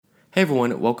Hey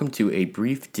everyone, welcome to A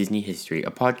Brief Disney History,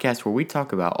 a podcast where we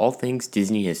talk about all things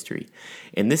Disney history.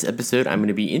 In this episode, I'm going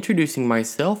to be introducing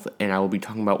myself and I will be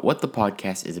talking about what the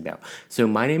podcast is about. So,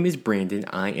 my name is Brandon.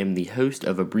 I am the host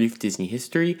of A Brief Disney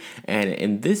History, and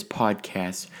in this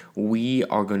podcast, we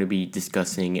are going to be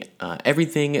discussing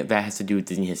everything that has to do with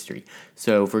Disney history.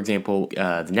 So, for example,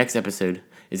 the next episode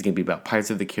is going to be about Pirates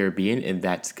of the Caribbean, and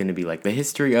that's going to be like the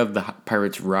history of the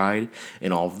Pirates ride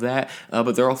and all of that.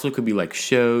 But there also could be like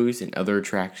shows and other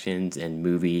attractions and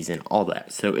movies and all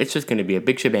that. So it's just going to be a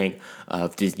big shebang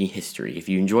of Disney history. If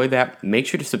you enjoy that, make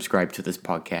sure to subscribe to this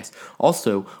podcast.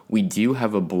 Also, we do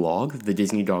have a blog,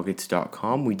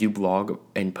 thedisneydoggets.com. We do blog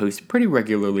and post pretty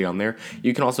regularly on there.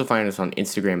 You can also find us on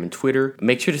Instagram and Twitter.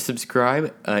 Make sure to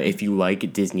subscribe if you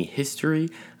like Disney history,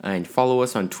 and follow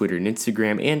us on Twitter and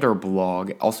Instagram and our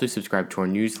blog. Also subscribe to our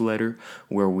newsletter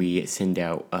where we send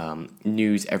out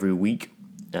news every week,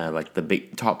 like the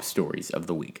big top stories of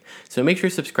the week. So make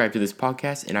sure to subscribe to this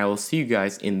podcast, and I will see you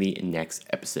guys in the next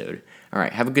episode. All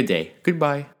right, have a good day.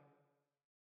 Goodbye.